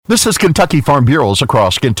This is Kentucky Farm Bureaus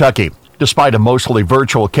across Kentucky. Despite a mostly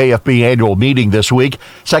virtual KFB annual meeting this week,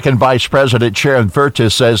 Second Vice President Sharon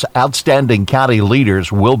Furtis says outstanding county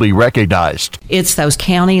leaders will be recognized. It's those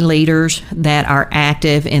county leaders that are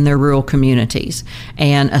active in their rural communities.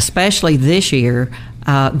 And especially this year,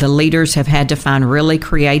 the leaders have had to find really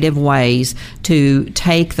creative ways to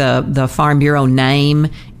take the Farm Bureau name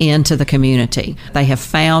into the community. They have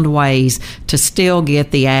found ways to still get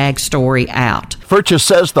the ag story out. Furtis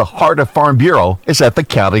says the heart of Farm Bureau is at the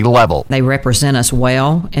county level. They represent us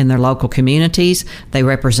well in their local communities. They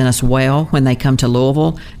represent us well when they come to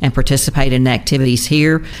Louisville and participate in activities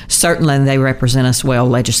here. Certainly they represent us well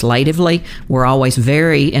legislatively. We're always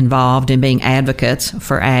very involved in being advocates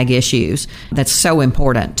for ag issues. That's so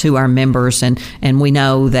important to our members, and we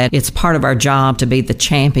know that it's part of our job to be the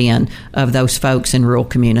champion of those folks in rural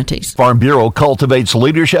communities. Farm Bureau cultivates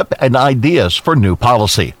leadership and ideas for new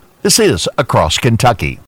policy. This is Across Kentucky.